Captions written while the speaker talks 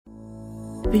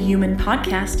The Human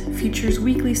Podcast features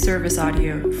weekly service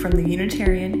audio from the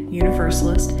Unitarian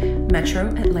Universalist Metro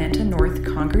Atlanta North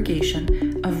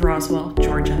Congregation of Roswell,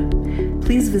 Georgia.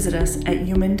 Please visit us at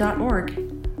human.org.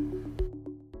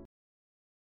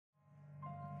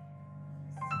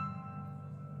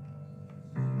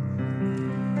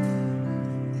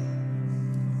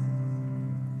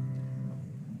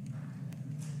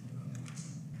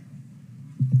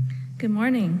 Good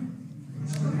morning.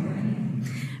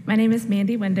 My name is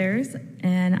Mandy Winders,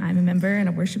 and I'm a member and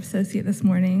a worship associate this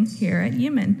morning here at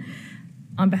Human.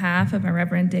 On behalf of our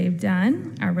Reverend Dave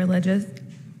Dunn, our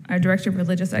Director of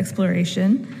Religious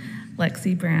Exploration,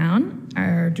 Lexi Brown,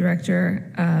 our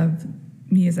Director of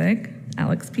Music,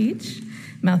 Alex Peach,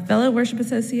 my fellow worship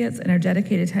associates, and our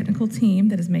dedicated technical team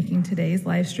that is making today's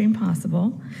live stream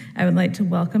possible, I would like to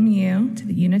welcome you to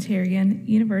the Unitarian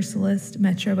Universalist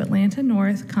Metro Atlanta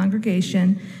North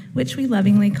Congregation, which we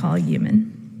lovingly call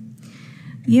Human.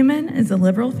 Human is a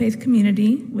liberal faith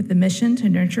community with the mission to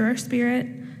nurture our spirit,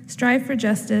 strive for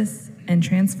justice, and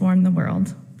transform the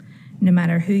world. No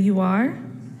matter who you are,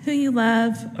 who you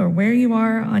love, or where you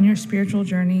are on your spiritual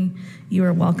journey, you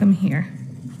are welcome here.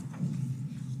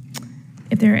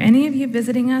 If there are any of you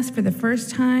visiting us for the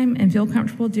first time and feel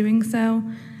comfortable doing so,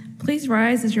 please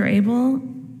rise as you're able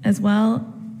as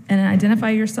well and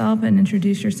identify yourself and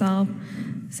introduce yourself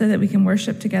so that we can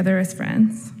worship together as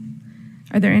friends.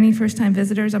 Are there any first-time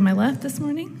visitors on my left this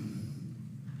morning?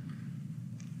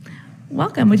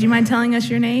 Welcome. Would you mind telling us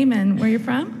your name and where you're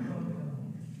from?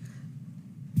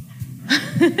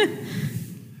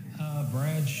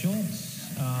 Brad Schultz,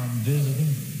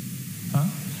 visiting.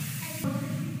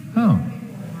 Oh,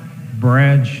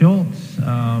 Brad Schultz,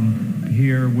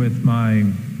 here with my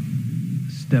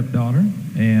stepdaughter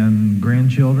and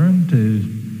grandchildren to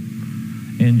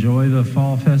enjoy the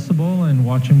fall festival and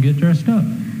watch them get dressed up.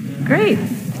 Great.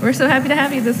 We're so happy to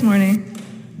have you this morning.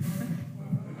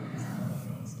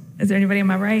 Is there anybody on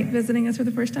my right visiting us for the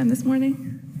first time this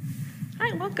morning?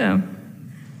 Hi,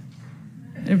 welcome.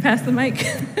 And pass the mic.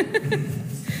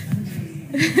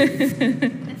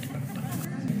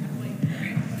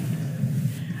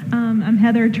 I'm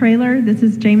Heather Traylor. This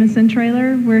is Jameson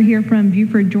Traylor. We're here from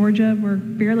Beaufort, Georgia. We're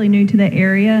fairly new to the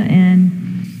area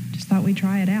and just thought we'd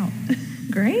try it out.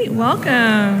 Great,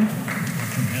 welcome.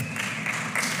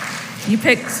 You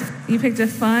picked a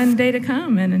fun day to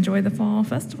come and enjoy the fall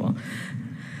festival.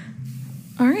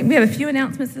 All right, we have a few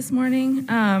announcements this morning.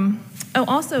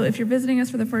 Also, if you're visiting us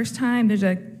for the first time, there's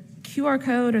a QR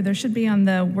code, or there should be on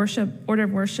the order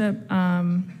of worship,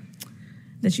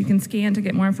 that you can scan to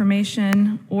get more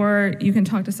information, or you can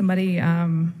talk to somebody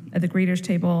at the greeters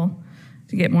table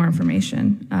to get more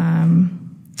information,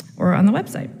 or on the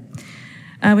website.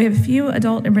 We have a few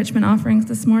adult enrichment offerings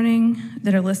this morning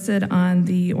that are listed on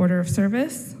the order of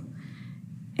service.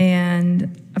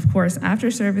 And, of course,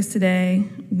 after service today,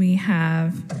 we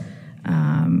have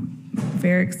a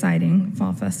very exciting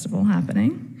fall festival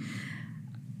happening.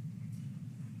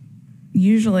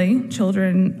 Usually,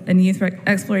 children and youth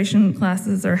exploration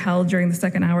classes are held during the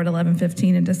second hour at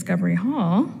 11:15 in Discovery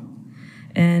Hall.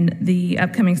 And the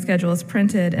upcoming schedule is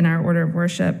printed in our order of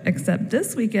worship, except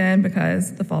this weekend,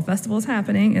 because the fall festival is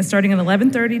happening. It's starting at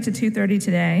 11:30 to 2:30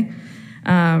 today,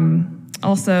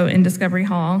 also in Discovery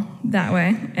Hall that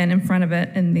way, and in front of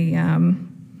it in the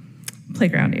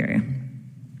playground area.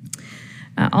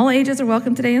 All ages are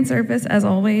welcome today in service, as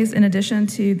always. In addition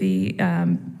to the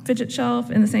fidget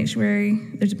shelf in the sanctuary,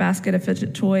 there's a basket of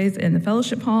fidget toys in the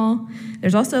fellowship hall.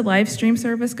 There's also a live stream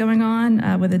service going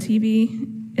on with a TV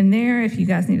in there. If you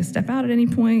guys need to step out at any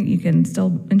point, you can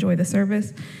still enjoy the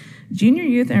service. Junior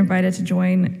youth are invited to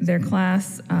join their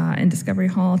class in Discovery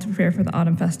Hall to prepare for the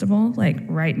Autumn Festival. Like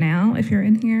right now, if you're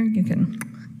in here, you can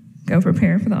go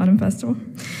prepare for the Autumn Festival.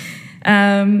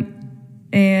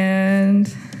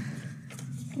 And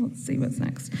let's see what's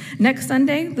next. Next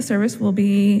Sunday, the service will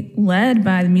be led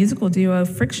by the musical duo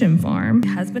Friction Farm,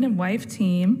 husband and wife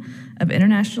team of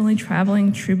internationally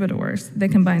traveling troubadours. They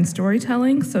combine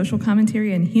storytelling, social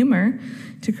commentary, and humor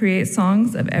to create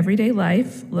songs of everyday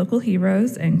life, local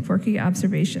heroes, and quirky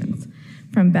observations.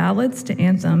 From ballads to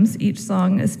anthems, each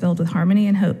song is filled with harmony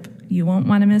and hope. You won't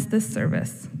want to miss this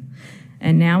service.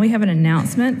 And now we have an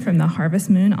announcement from the Harvest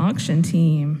Moon auction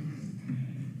team.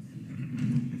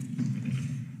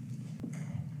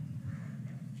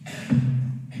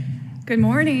 Good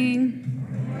morning.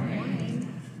 Good morning.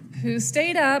 Who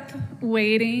stayed up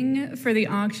waiting for the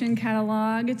auction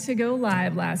catalog to go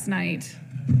live last night?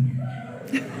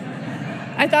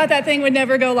 I thought that thing would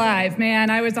never go live. Man,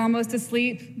 I was almost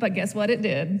asleep, but guess what? It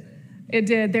did. It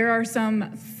did. There are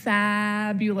some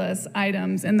fabulous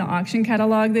items in the auction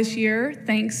catalog this year,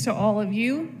 thanks to all of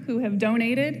you who have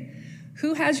donated.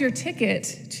 Who has your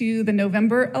ticket to the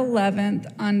November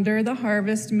 11th Under the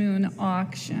Harvest Moon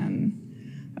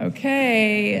auction?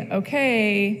 Okay.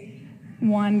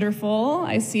 Wonderful.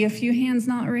 I see a few hands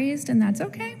not raised, and that's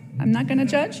okay. I'm not going to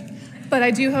judge, but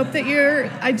I do hope that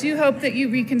you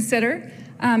reconsider.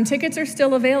 Tickets are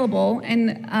still available,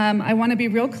 and I want to be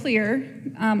real clear.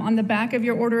 On the back of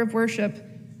your order of worship,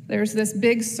 there's this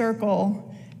big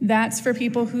circle. That's for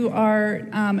people who are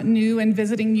new and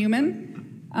visiting Human,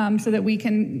 so that we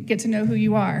can get to know who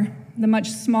you are. The much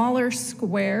smaller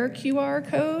square QR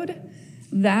code,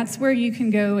 that's where you can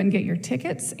go and get your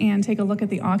tickets and take a look at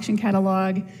the auction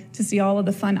catalog to see all of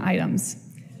the fun items.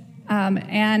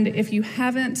 And if you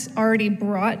haven't already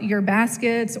brought your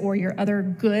baskets or your other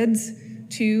goods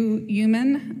to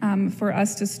Human for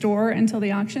us to store until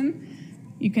the auction,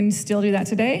 you can still do that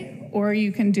today, or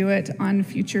you can do it on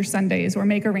future Sundays or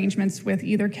make arrangements with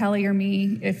either Kelly or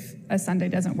me if a Sunday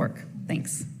doesn't work.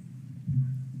 Thanks.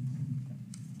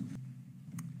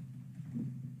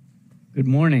 Good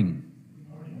morning.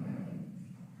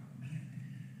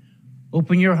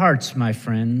 Open your hearts, my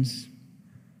friends,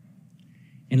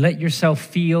 and let yourself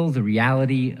feel the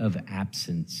reality of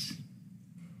absence.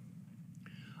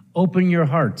 Open your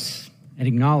hearts and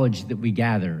acknowledge that we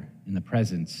gather in the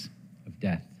presence of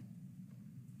death.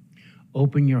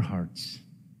 Open your hearts.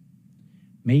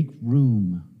 Make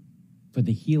room for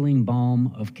the healing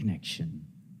balm of connection,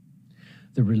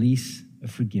 the release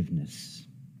of forgiveness.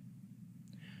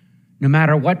 No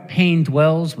matter what pain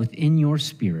dwells within your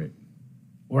spirit,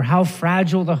 or how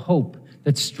fragile the hope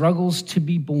that struggles to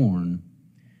be born,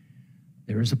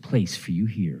 there is a place for you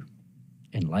here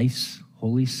in life's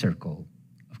holy circle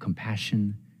of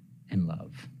compassion and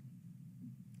love.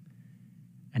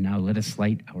 And now let us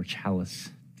light our chalice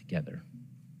together.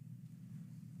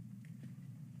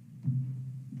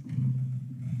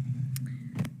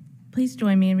 Please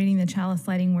join me in reading the chalice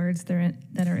lighting words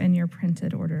that are in your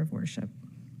printed order of worship.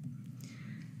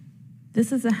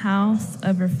 This is a house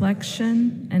of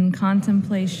reflection and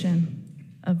contemplation,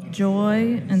 of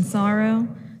joy and sorrow,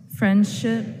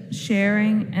 friendship,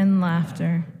 sharing, and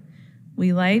laughter.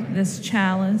 We light this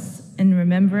chalice in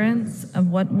remembrance of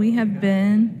what we have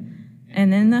been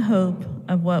and in the hope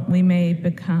of what we may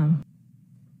become.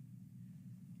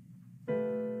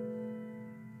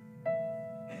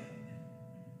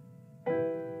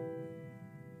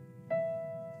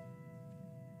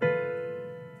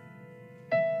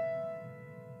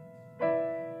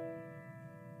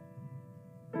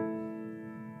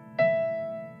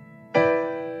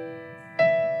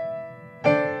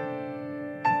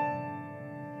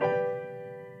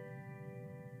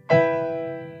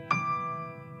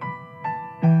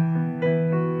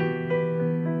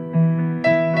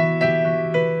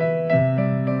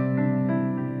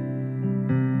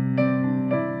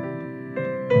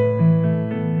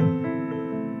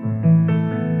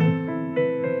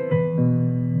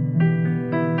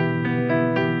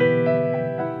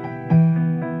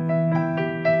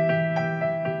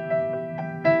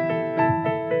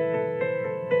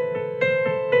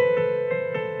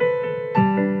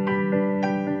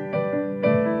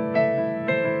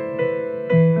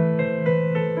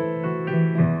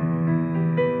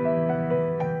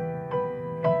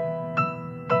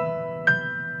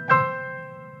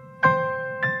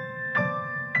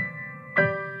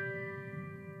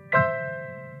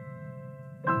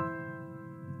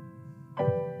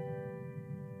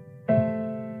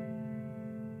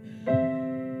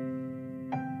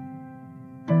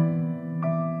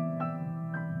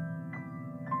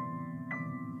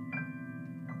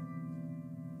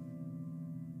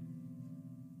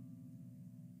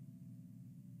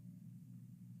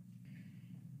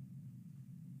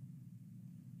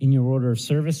 In your order of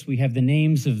service, we have the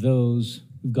names of those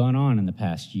who've gone on in the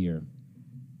past year.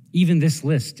 Even this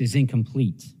list is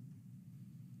incomplete,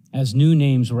 as new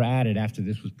names were added after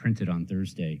this was printed on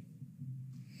Thursday.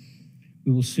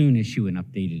 We will soon issue an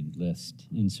updated list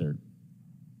insert.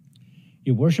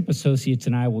 Your worship associates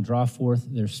and I will draw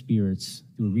forth their spirits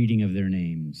through a reading of their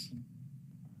names.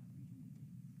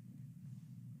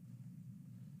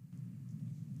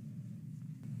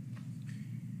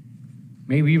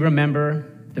 May we remember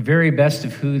the very best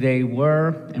of who they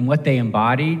were and what they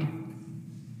embodied,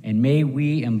 and may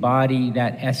we embody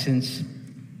that essence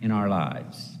in our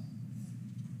lives.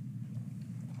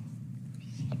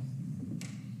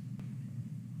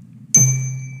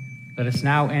 Let us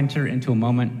now enter into a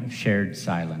moment of shared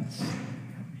silence.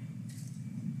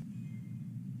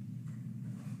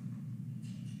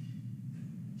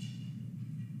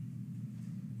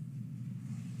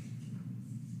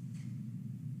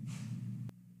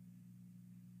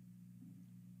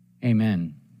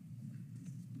 Amen.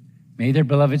 May their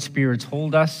beloved spirits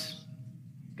hold us,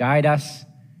 guide us,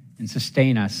 and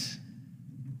sustain us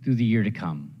through the year to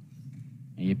come.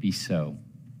 May it be so.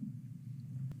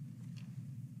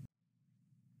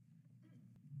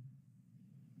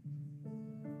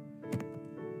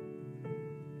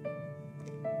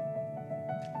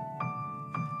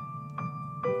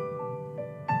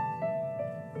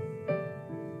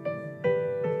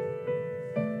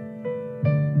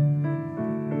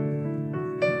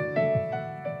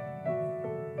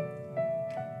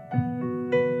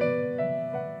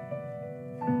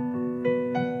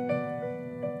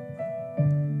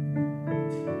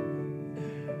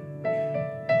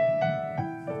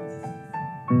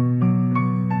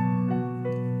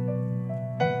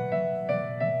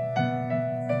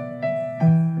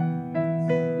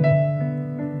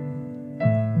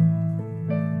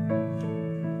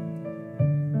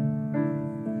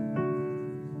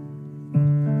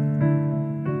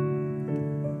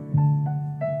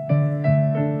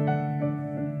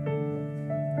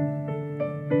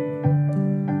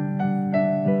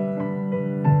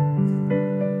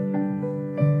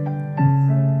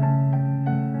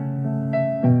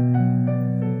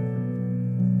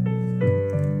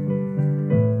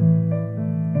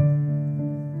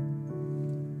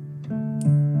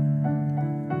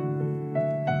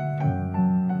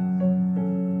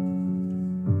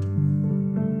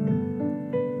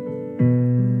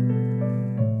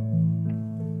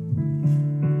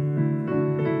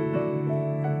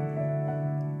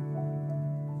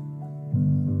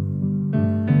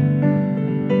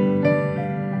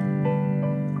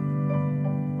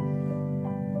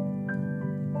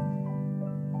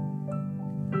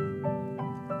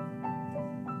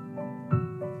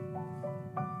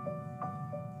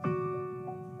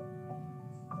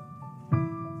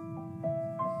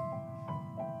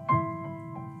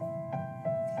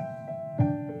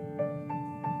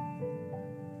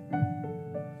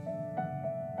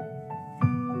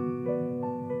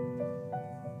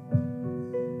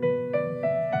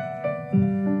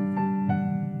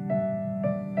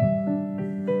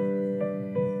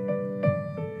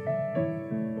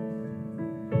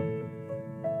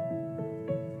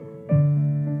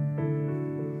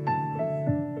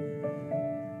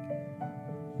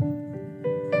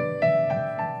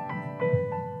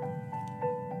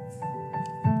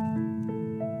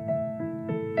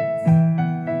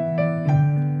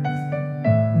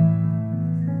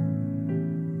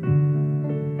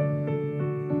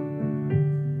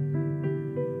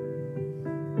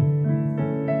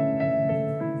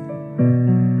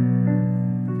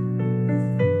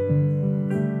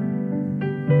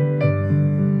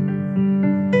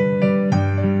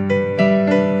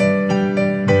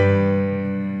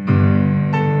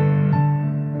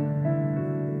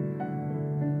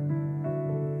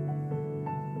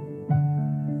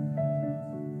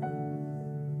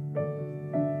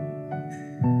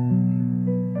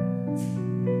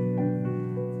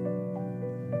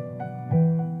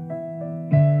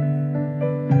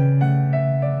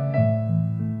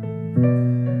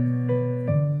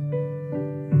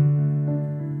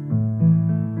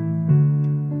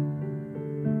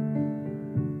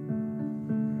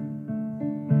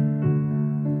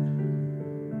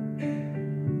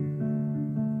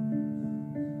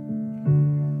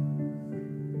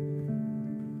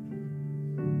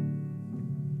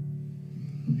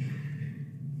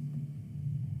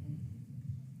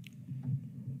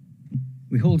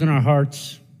 We hold in our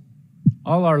hearts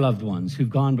all our loved ones who've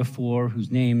gone before,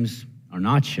 whose names are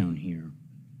not shown here.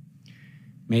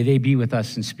 May they be with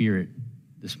us in spirit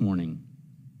this morning.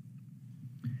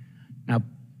 Now,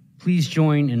 please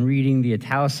join in reading the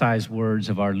italicized words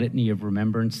of our litany of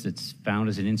remembrance that's found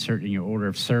as an insert in your order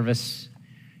of service.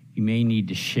 You may need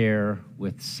to share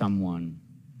with someone.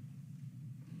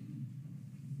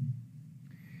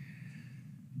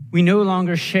 We no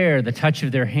longer share the touch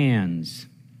of their hands.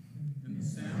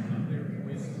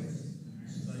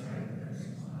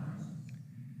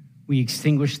 We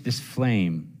extinguish this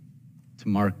flame to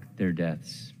mark their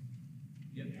deaths.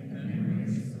 Yet the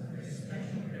memories of their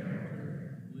special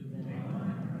character live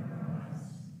on in our lives.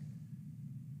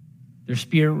 Their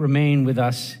spirit remain with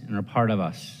us and are part of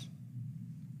us.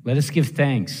 Let us give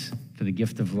thanks for the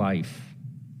gift of life.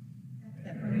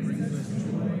 That brings us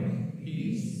joy,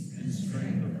 peace, and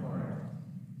strength of heart.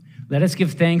 Let us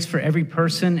give thanks for every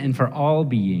person and for all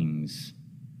beings.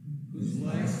 Whose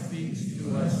life speaks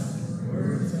to us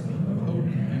words of hope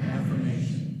and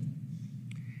affirmation.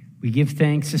 We give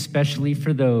thanks especially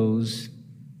for those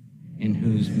in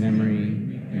whose memory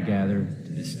we gather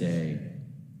to this day.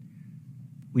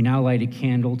 We now light a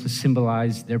candle to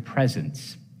symbolize their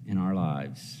presence in our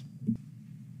lives.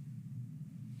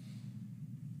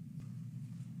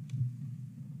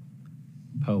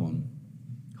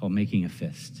 making a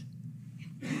fist.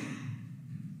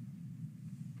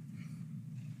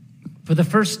 For the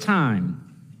first time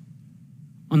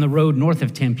on the road north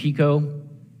of Tampico,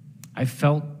 I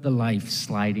felt the life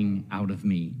sliding out of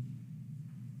me.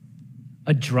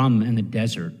 A drum in the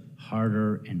desert,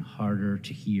 harder and harder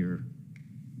to hear.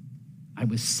 I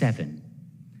was 7.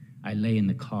 I lay in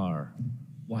the car,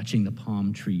 watching the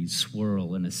palm trees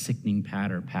swirl in a sickening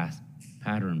pattern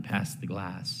past the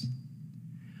glass.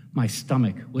 My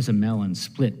stomach was a melon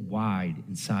split wide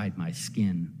inside my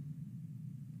skin.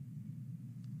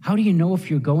 How do you know if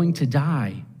you're going to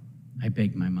die? I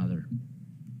begged my mother.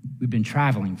 We've been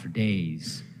traveling for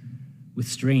days. With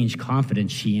strange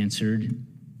confidence, she answered,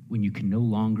 when you can no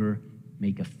longer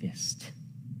make a fist.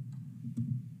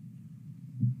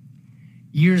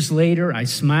 Years later, I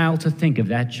smile to think of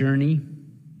that journey,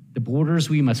 the borders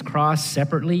we must cross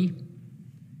separately,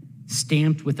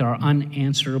 stamped with our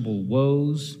unanswerable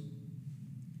woes.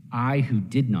 I who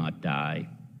did not die,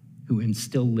 who am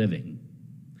still living,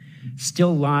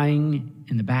 still lying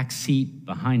in the back seat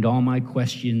behind all my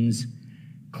questions,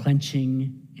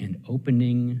 clenching and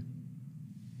opening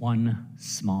one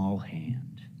small hand.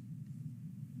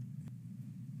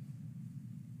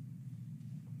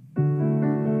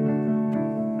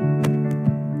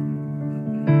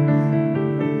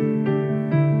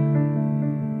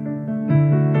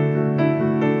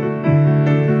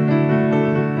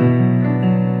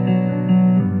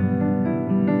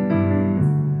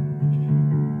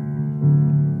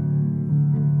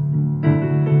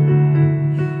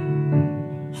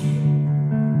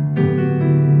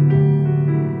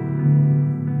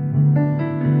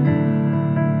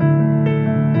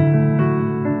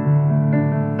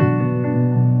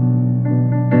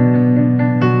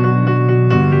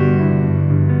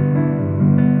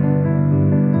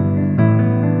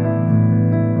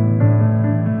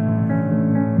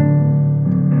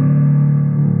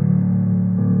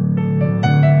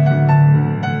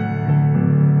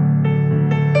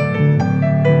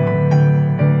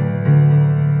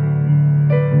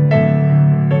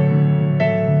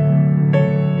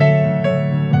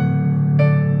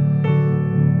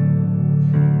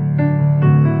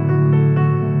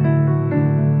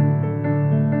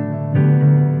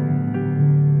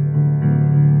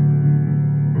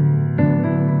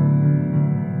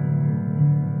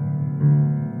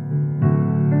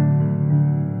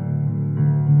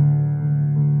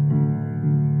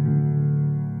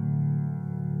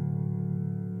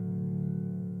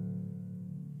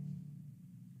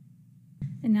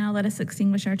 And now let us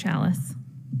extinguish our chalice.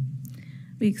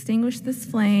 We extinguish this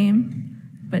flame,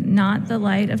 but not the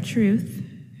light of truth,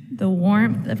 the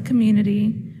warmth of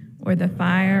community, or the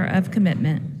fire of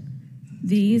commitment.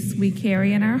 These we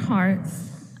carry in our hearts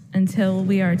until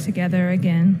we are together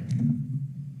again.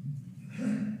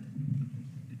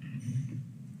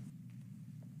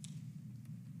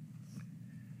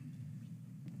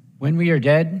 When we are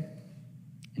dead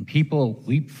and people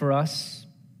weep for us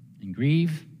and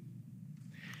grieve,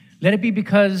 let it be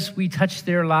because we touched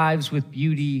their lives with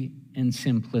beauty and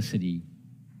simplicity.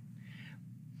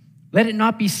 Let it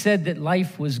not be said that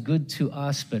life was good to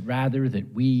us, but rather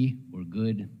that we were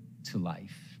good to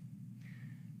life.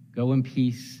 Go in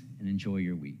peace and enjoy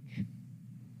your week.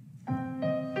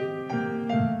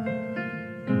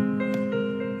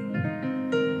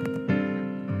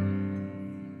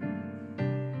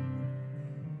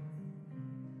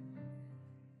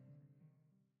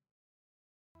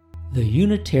 The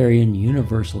Unitarian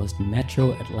Universalist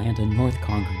Metro Atlanta North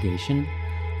Congregation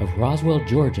of Roswell,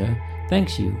 Georgia,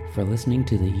 thanks you for listening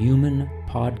to the Human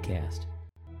Podcast.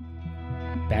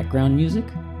 Background music,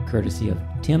 courtesy of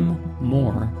Tim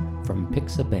Moore from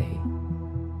Pixabay.